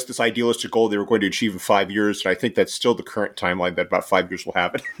 was this idealistic goal they were going to achieve in 5 years. And I think that's still the current timeline, that about 5 years will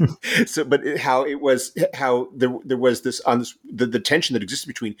happen. So, but how there was this the tension that existed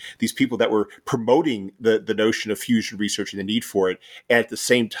between these people that were promoting the notion of fusion research and the need for it. And at the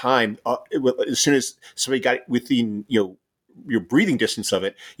same time, as soon as somebody got within, your breathing distance of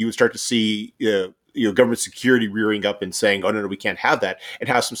it, you would start to see, government security rearing up and saying, oh, no, we can't have that. And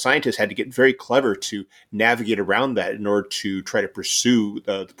how some scientists had to get very clever to navigate around that in order to try to pursue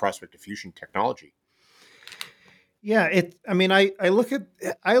the prospect of fusion technology. Yeah,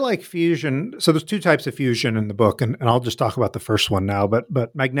 I like fusion. So there's two types of fusion in the book, and I'll just talk about the first one now,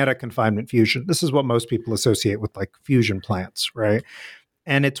 but magnetic confinement fusion. This is what most people associate with like fusion plants, right?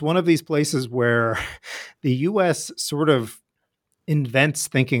 And it's one of these places where the U.S. sort of invents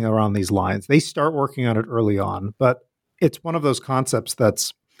thinking around these lines. They start working on it early on, but it's one of those concepts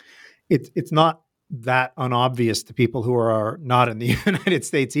it's not that unobvious to people who are not in the United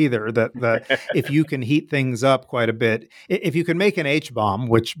States either, that if you can heat things up quite a bit, if you can make an H-bomb,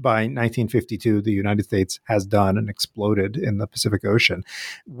 which by 1952 the United States has done and exploded in the Pacific Ocean,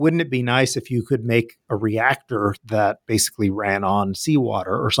 wouldn't it be nice if you could make a reactor that basically ran on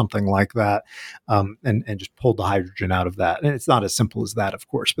seawater or something like that, and just pulled the hydrogen out of that? And it's not as simple as that, of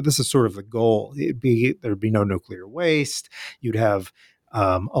course, but this is sort of the goal. There'd be no nuclear waste. You'd have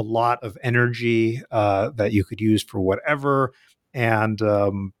a lot of energy that you could use for whatever, and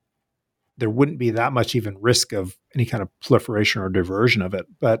there wouldn't be that much even risk of any kind of proliferation or diversion of it.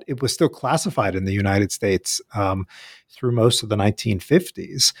 But it was still classified in the United States through most of the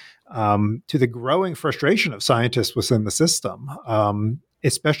 1950s, to the growing frustration of scientists within the system,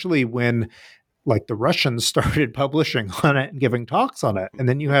 especially when like the Russians started publishing on it and giving talks on it. And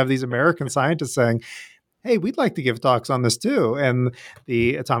then you have these American scientists saying, hey, we'd like to give talks on this too. And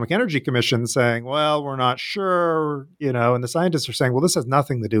the Atomic Energy Commission saying, well, we're not sure, and the scientists are saying, well, this has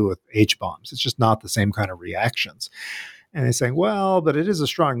nothing to do with H-bombs. It's just not the same kind of reactions. And they're saying, well, but it is a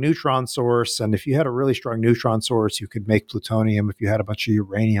strong neutron source. And if you had a really strong neutron source, you could make plutonium if you had a bunch of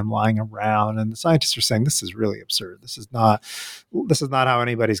uranium lying around. And the scientists are saying, this is really absurd. This is not how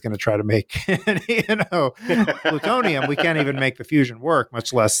anybody's going to try to make plutonium. We can't even make the fusion work,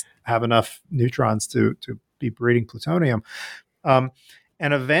 much less have enough neutrons to be breeding plutonium. And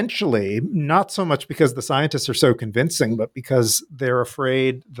eventually, not so much because the scientists are so convincing, but because they're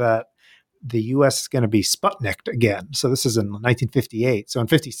afraid that the U.S. is going to be Sputnik'd again. So this is in 1958. So in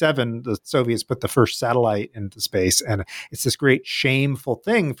 57, the Soviets put the first satellite into space, and it's this great shameful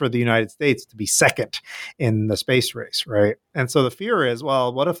thing for the United States to be second in the space race, right? And so the fear is,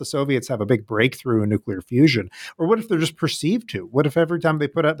 well, what if the Soviets have a big breakthrough in nuclear fusion? Or what if they're just perceived to? What if every time they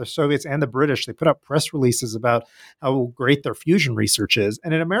put out, the Soviets and the British, they put out press releases about how great their fusion research is?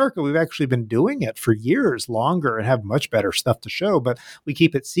 And in America, we've actually been doing it for years longer and have much better stuff to show, but we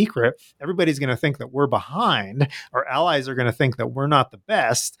keep it secret. Everybody's going to think that we're behind. Our allies are going to think that we're not the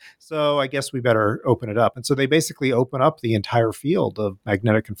best. So I guess we better open it up. And so they basically open up the entire field of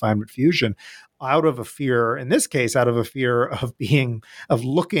magnetic confinement fusion out of a fear, in this case, out of a fear of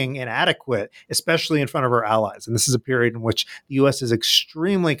looking inadequate, especially in front of our allies. And this is a period in which the U.S. is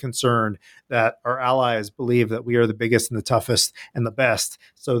extremely concerned that our allies believe that we are the biggest and the toughest and the best,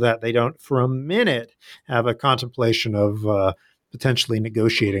 so that they don't for a minute have a contemplation of potentially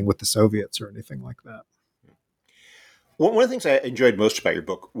negotiating with the Soviets or anything like that. One of the things I enjoyed most about your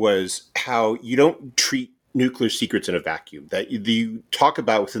book was how you don't treat nuclear secrets in a vacuum, that you talk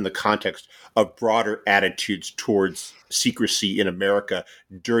about within the context of broader attitudes towards secrecy in America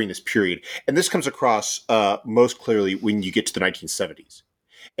during this period. And this comes across most clearly when you get to the 1970s.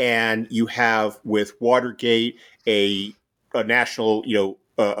 And you have, with Watergate, a national,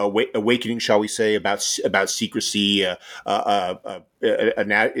 awakening, shall we say, about secrecy.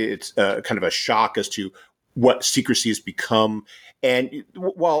 It's kind of a shock as to what secrecy has become. And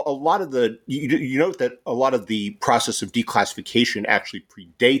while a lot of you note that a lot of the process of declassification actually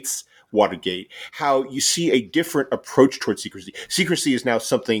predates Watergate, how you see a different approach towards secrecy. Secrecy is now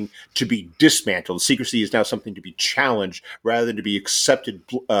something to be dismantled. Secrecy is now something to be challenged rather than to be accepted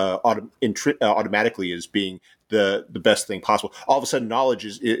automatically as being the best thing possible. All of a sudden, knowledge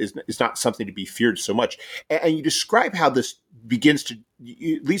is not something to be feared so much. And you describe how this leads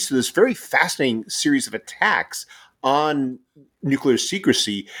to this very fascinating series of attacks on nuclear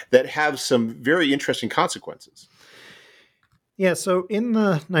secrecy that have some very interesting consequences. Yeah, so in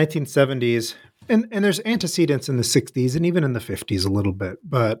the 1970s, and there's antecedents in the 60s and even in the 50s a little bit,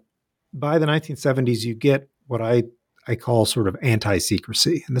 but by the 1970s, you get what I call sort of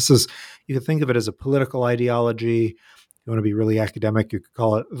anti-secrecy. And this is, you can think of it as a political ideology. If you want to be really academic, you could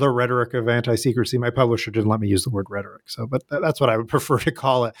call it the rhetoric of anti-secrecy. My publisher didn't let me use the word rhetoric, but that's what I would prefer to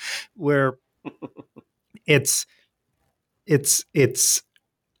call it, where it's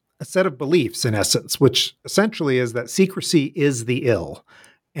a set of beliefs, in essence, which essentially is that secrecy is the ill,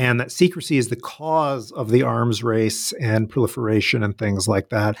 and that secrecy is the cause of the arms race and proliferation and things like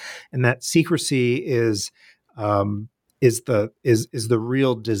that, and that secrecy is the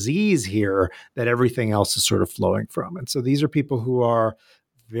real disease here that everything else is sort of flowing from. And so these are people who are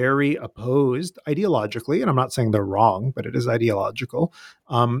very opposed ideologically, and I'm not saying they're wrong, but it is ideological,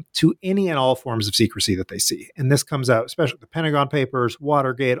 to any and all forms of secrecy that they see. And this comes out, especially the Pentagon Papers,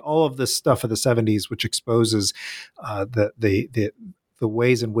 Watergate, all of this stuff of the 70s, which exposes the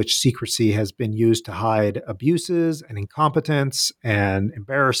ways in which secrecy has been used to hide abuses and incompetence and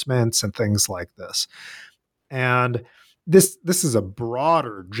embarrassments and things like this. And this is a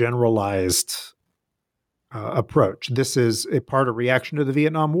broader, generalized approach. This is a part of reaction to the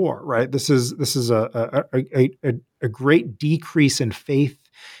Vietnam War, right? This is a great decrease in faith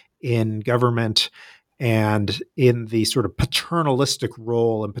in government and in the sort of paternalistic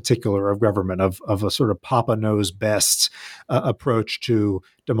role in particular of government, of a sort of Papa knows best approach to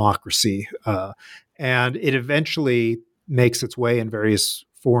democracy. And it eventually makes its way in various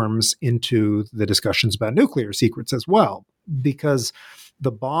forms into the discussions about nuclear secrets as well, because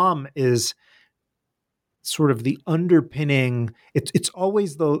the bomb is sort of the underpinning. It's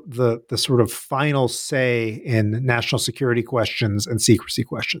always the sort of final say in national security questions and secrecy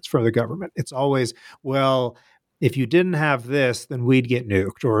questions for the government. It's always, well, if you didn't have this, then we'd get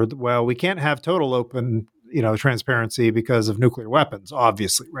nuked, or, well, we can't have total open transparency because of nuclear weapons,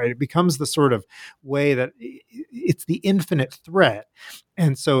 obviously, right? It becomes the sort of way that it's the infinite threat.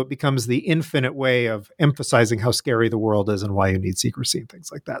 And so it becomes the infinite way of emphasizing how scary the world is and why you need secrecy and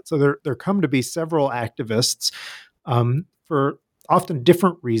things like that. So there come to be several activists for often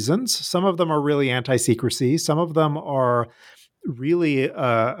different reasons. Some of them are really anti-secrecy. Some of them are really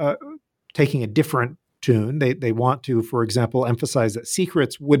taking a different tune. They want to, for example, emphasize that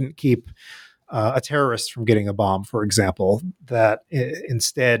secrets wouldn't keep a terrorist from getting a bomb, for example, that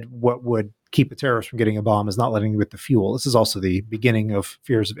instead what would keep a terrorist from getting a bomb is not letting you get the fuel. This is also the beginning of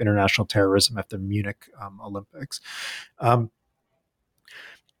fears of international terrorism after the Munich Olympics. But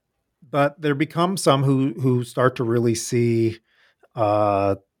there become some who start to really see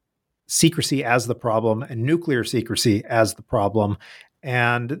secrecy as the problem and nuclear secrecy as the problem.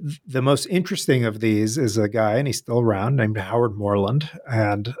 And the most interesting of these is a guy, and he's still around, named Howard Moreland.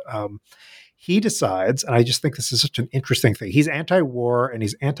 And he decides, and I just think this is such an interesting thing, he's anti-war and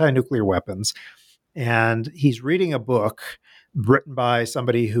he's anti-nuclear weapons. And he's reading a book written by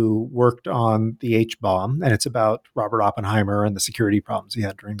somebody who worked on the H-bomb, and it's about Robert Oppenheimer and the security problems he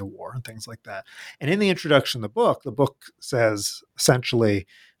had during the war and things like that. And in the introduction of the book says essentially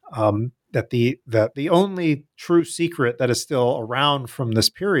that the only true secret that is still around from this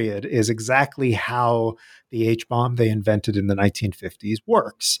period is exactly how the H-bomb they invented in the 1950s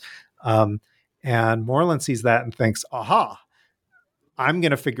works. And Moreland sees that and thinks, aha, I'm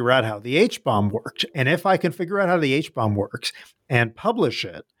going to figure out how the H-bomb worked. And if I can figure out how the H-bomb works and publish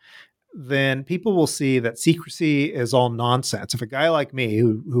it, then people will see that secrecy is all nonsense. If a guy like me,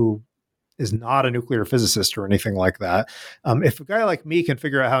 who is not a nuclear physicist or anything like that, if a guy like me can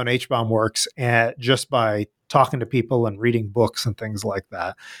figure out how an H-bomb works just by talking to people and reading books and things like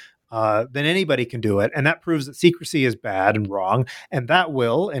that, then anybody can do it. And that proves that secrecy is bad and wrong. And that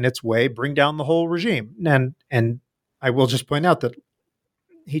will, in its way, bring down the whole regime. And I will just point out that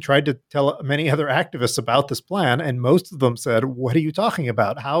he tried to tell many other activists about this plan, and most of them said, what are you talking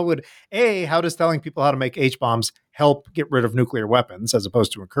about? How does telling people how to make H-bombs help get rid of nuclear weapons as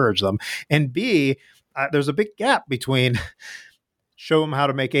opposed to encourage them? And B, there's a big gap between show them how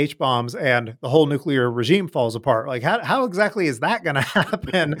to make H-bombs and the whole nuclear regime falls apart. Like, how exactly is that going to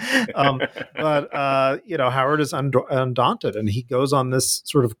happen? But Howard is undaunted, and he goes on this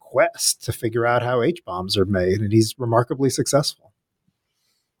sort of quest to figure out how H-bombs are made, and he's remarkably successful.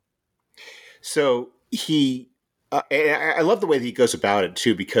 So I love the way that he goes about it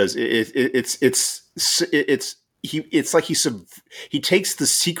too, because it's like he takes the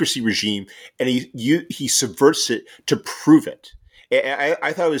secrecy regime and he subverts it to prove it.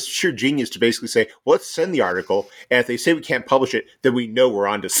 I thought it was sheer genius to basically say, well, let's send the article, and if they say we can't publish it, then we know we're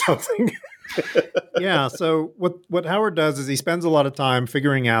onto something. Yeah. So what Howard does is he spends a lot of time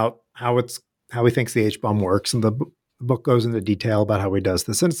figuring out how he thinks the H-bomb works, and the book goes into detail about how he does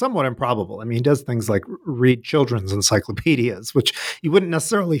this. And it's somewhat improbable. I mean, he does things like read children's encyclopedias, which you wouldn't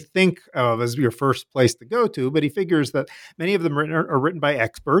necessarily think of as your first place to go to, but he figures that many of them are written by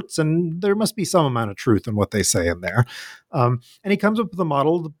experts, and there must be some amount of truth in what they say in there. And he comes up with a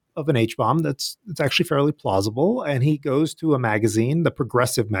model of an H-bomb that's actually fairly plausible. And he goes to a magazine, the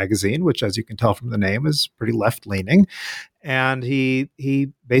Progressive magazine, which, as you can tell from the name, is pretty left-leaning. And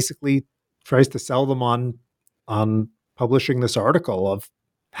he basically tries to sell them on publishing this article of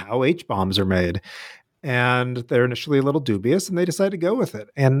how H-bombs are made. And they're initially a little dubious, and they decide to go with it.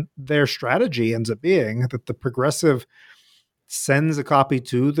 And their strategy ends up being that the Progressive sends a copy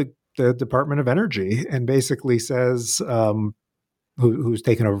to the Department of Energy and basically says, who's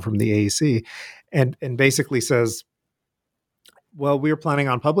taken over from the AEC, and basically says, well, we're planning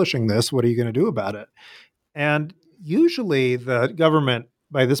on publishing this. What are you going to do about it? And usually the government,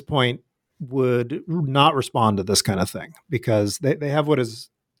 by this point, would not respond to this kind of thing, because they have what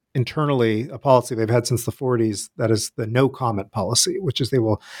is internally a policy they've had since the 40s, that is the no comment policy, which is they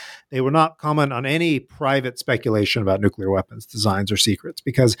will not comment on any private speculation about nuclear weapons designs or secrets.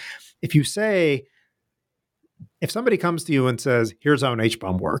 Because if you say if somebody comes to you and says, here's how an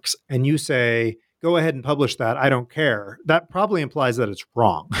H-bomb works, and you say, go ahead and publish that, I don't care, that probably implies that it's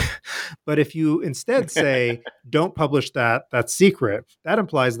wrong. But if you instead say, don't publish that, that's secret, that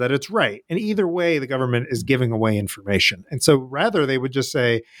implies that it's right. And either way, the government is giving away information. And so rather, they would just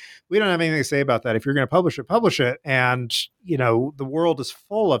say, we don't have anything to say about that. If you're going to publish it. And, the world is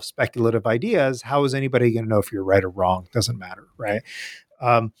full of speculative ideas. How is anybody going to know if you're right or wrong? Doesn't matter, right?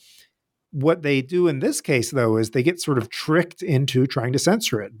 What they do in this case, though, is they get sort of tricked into trying to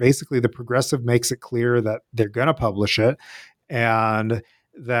censor it. Basically, the Progressive makes it clear that they're going to publish it, and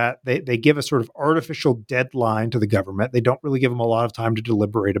that they give a sort of artificial deadline to the government. They don't really give them a lot of time to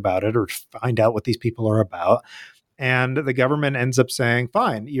deliberate about it or find out what these people are about. And the government ends up saying,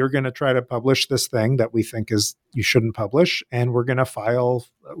 fine, you're going to try to publish this thing that we think is you shouldn't publish, and we're going to file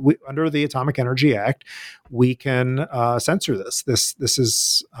under the Atomic Energy Act. We can censor this. This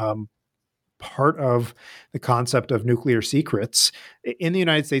is part of the concept of nuclear secrets. In the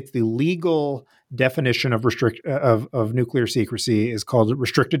United States, the legal definition of nuclear secrecy is called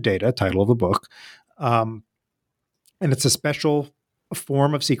restricted data, title of the book. And it's a special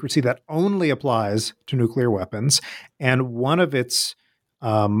form of secrecy that only applies to nuclear weapons. And one of its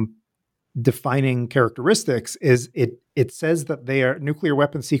defining characteristics is it says that nuclear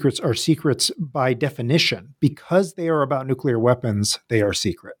weapon secrets are secrets by definition. Because they are about nuclear weapons, they are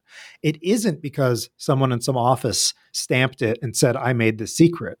secret. It isn't because someone in some office stamped it and said, I made this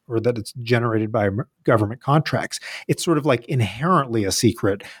secret, or that it's generated by government contracts. It's sort of like inherently a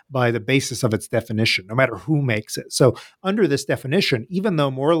secret by the basis of its definition, no matter who makes it. So under this definition, even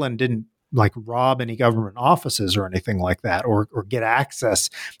though Moreland didn't rob any government offices or anything like that, or get access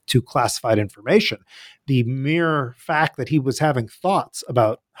to classified information, the mere fact that he was having thoughts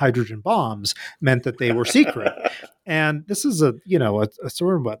about hydrogen bombs meant that they were secret. And this is a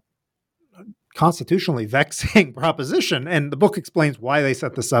sort of a constitutionally vexing proposition. And the book explains why they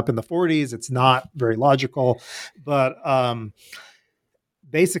set this up in the 40s. It's not very logical, but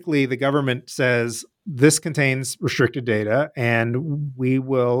basically the government says, this contains restricted data and we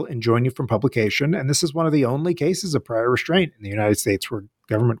will enjoin you from publication. And this is one of the only cases of prior restraint in the United States where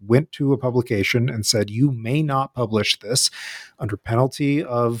government went to a publication and said, you may not publish this under penalty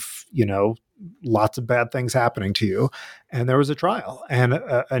of, lots of bad things happening to you. And there was a trial. And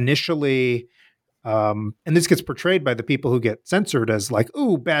initially, and this gets portrayed by the people who get censored as like,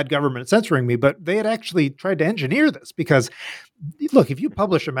 ooh, bad government censoring me. But they had actually tried to engineer this because, look, if you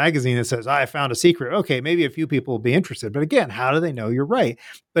publish a magazine that says, I found a secret, okay, maybe a few people will be interested. But again, how do they know you're right?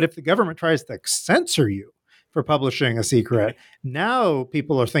 But if the government tries to censor you for publishing a secret, now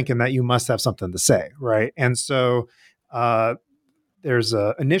people are thinking that you must have something to say, right? And so there's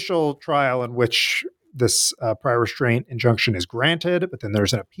an initial trial in which this prior restraint injunction is granted, but then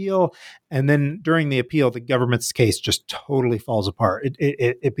there's an appeal. And then during the appeal, the government's case just totally falls apart.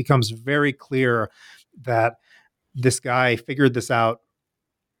 It becomes very clear that this guy figured this out.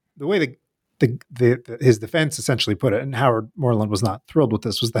 The way his defense essentially put it, and Howard Moreland was not thrilled with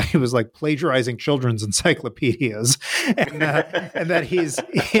this, was that he was plagiarizing children's encyclopedias, and that he's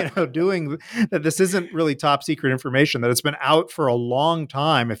doing that. This isn't really top secret information, that it's been out for a long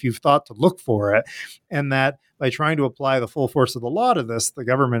time if you've thought to look for it, and that by trying to apply the full force of the law to this, the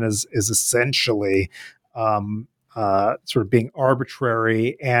government is essentially sort of being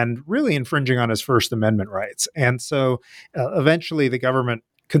arbitrary and really infringing on his First Amendment rights. And so eventually the government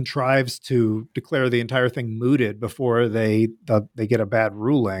contrives to declare the entire thing mooted before they get a bad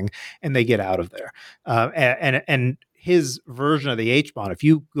ruling and they get out of there. And his version of the H-bomb, if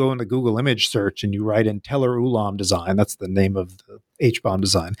you go in the Google image search and you write in Teller Ulam design, that's the name of the H-bomb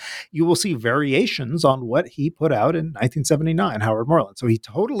design, you will see variations on what he put out in 1979, Howard Moreland. So he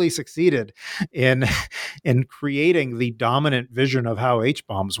totally succeeded in creating the dominant vision of how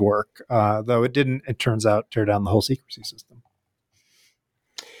H-bombs work, though it didn't, it turns out, tear down the whole secrecy system.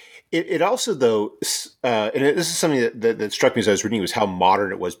 It also, though, and this is something that struck me as I was reading, was how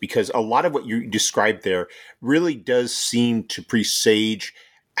modern it was, because a lot of what you described there really does seem to presage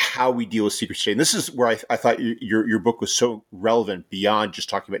how we deal with secrecy. And this is where I thought your book was so relevant beyond just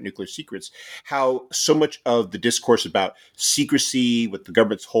talking about nuclear secrets, how so much of the discourse about secrecy, what the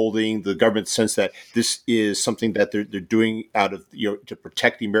government's holding, the government's sense that this is something that they're doing out of, to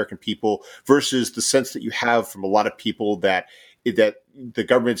protect the American people, versus the sense that you have from a lot of people that the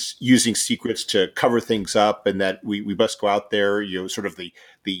government's using secrets to cover things up, and that we must go out there, sort of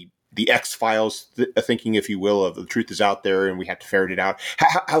the X-Files thinking, if you will, of the truth is out there and we have to ferret it out.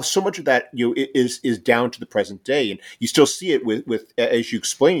 How so much of that is down to the present day, and you still see it with as you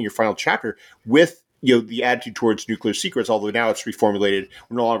explain in your final chapter, with the attitude towards nuclear secrets, although now it's reformulated.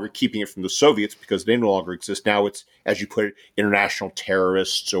 We're no longer keeping it from the Soviets because they no longer exist. Now it's, as you put it, international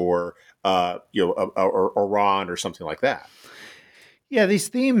terrorists or or Iran or something like that. Yeah, these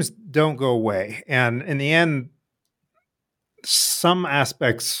themes don't go away, and in the end, some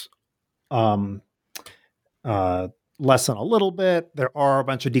aspects lessen a little bit. There are a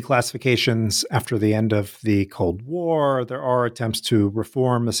bunch of declassifications after the end of the Cold War. There are attempts to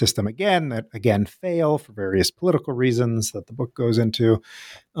reform the system again that again fail for various political reasons that the book goes into.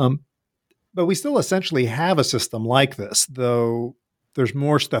 But we still essentially have a system like this, though there's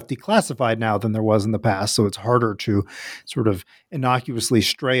more stuff declassified now than there was in the past. So it's harder to sort of innocuously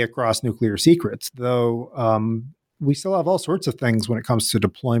stray across nuclear secrets, though we still have all sorts of things when it comes to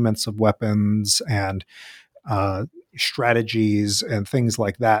deployments of weapons and strategies and things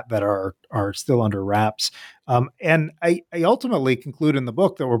like that that are still under wraps. And I ultimately conclude in the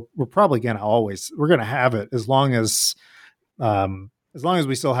book that we're probably going to have it as long as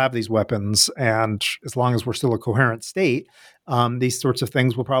we still have these weapons and as long as we're still a coherent state. These sorts of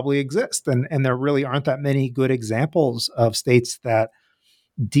things will probably exist. And there really aren't that many good examples of states that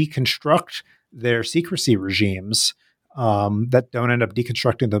deconstruct their secrecy regimes that don't end up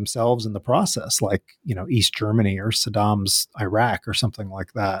deconstructing themselves in the process, like, East Germany or Saddam's Iraq or something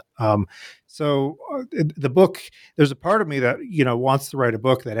like that. So the book, there's a part of me that, wants to write a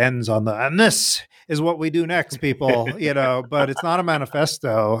book that ends on and this is what we do next, people, but it's not a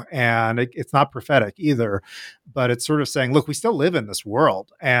manifesto and it's not prophetic either, but it's sort of saying, look, we still live in this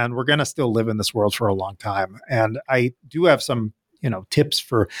world and we're going to still live in this world for a long time. And I do have some, tips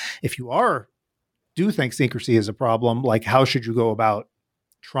for if you do think secrecy is a problem, like how should you go about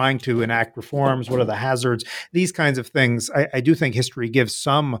trying to enact reforms? What are the hazards? These kinds of things, I do think history gives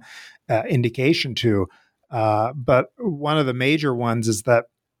some indication to. But one of the major ones is that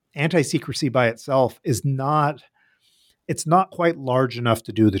anti-secrecy by itself it's not quite large enough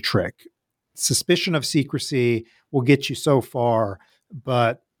to do the trick. Suspicion of secrecy will get you so far,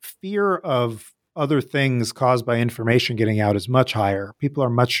 but fear of other things caused by information getting out is much higher.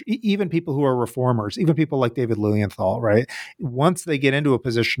 Even people who are reformers, even people like David Lilienthal, right? Once they get into a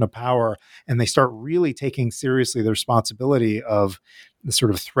position of power and they start really taking seriously the responsibility of the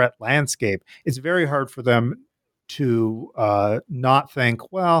sort of threat landscape, it's very hard for them to not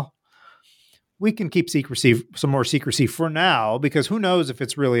think, well, we can keep some more secrecy for now, because who knows if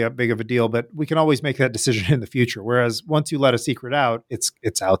it's really a big of a deal, but we can always make that decision in the future. Whereas once you let a secret out,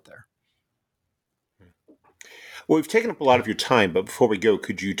 it's out there. Well, we've taken up a lot of your time, but before we go,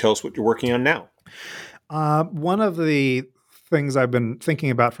 could you tell us what you're working on now? One of the things I've been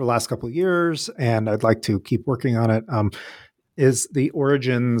thinking about for the last couple of years, and I'd like to keep working on it, is the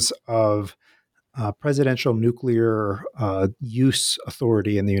origins of presidential nuclear use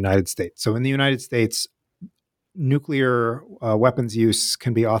authority in the United States. So in the United States, nuclear weapons use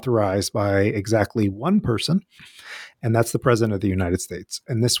can be authorized by exactly one person, and that's the President of the United States.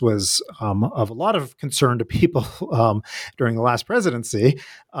 And this was of a lot of concern to people during the last presidency,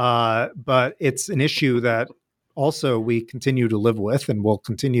 but it's an issue that also we continue to live with and will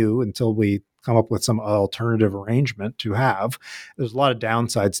continue until we come up with some alternative arrangement to have. There's a lot of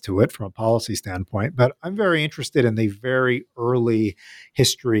downsides to it from a policy standpoint, but I'm very interested in the very early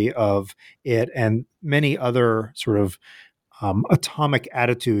history of it and many other sort of atomic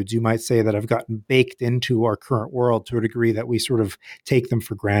attitudes, you might say, that have gotten baked into our current world to a degree that we sort of take them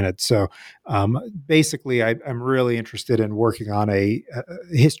for granted. So basically, I'm really interested in working on a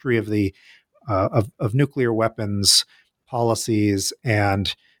history of the of nuclear weapons policies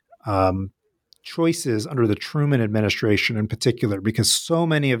and choices under the Truman administration in particular, because so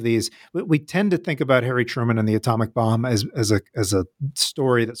many of these, we tend to think about Harry Truman and the atomic bomb as a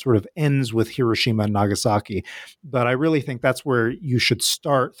story that sort of ends with Hiroshima and Nagasaki. But I really think that's where you should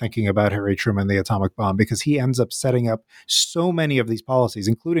start thinking about Harry Truman and the atomic bomb, because he ends up setting up so many of these policies,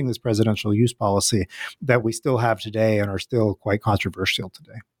 including this presidential use policy, that we still have today and are still quite controversial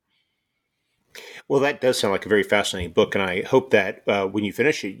today. Well, that does sound like a very fascinating book, and I hope that when you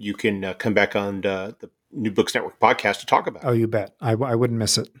finish it, you can come back on the New Books Network podcast to talk about it. Oh, you bet. I wouldn't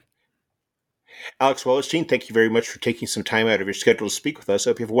miss it. Alex Wellerstein, thank you very much for taking some time out of your schedule to speak with us. I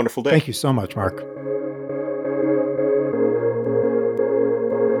hope you have a wonderful day. Thank you so much, Mark.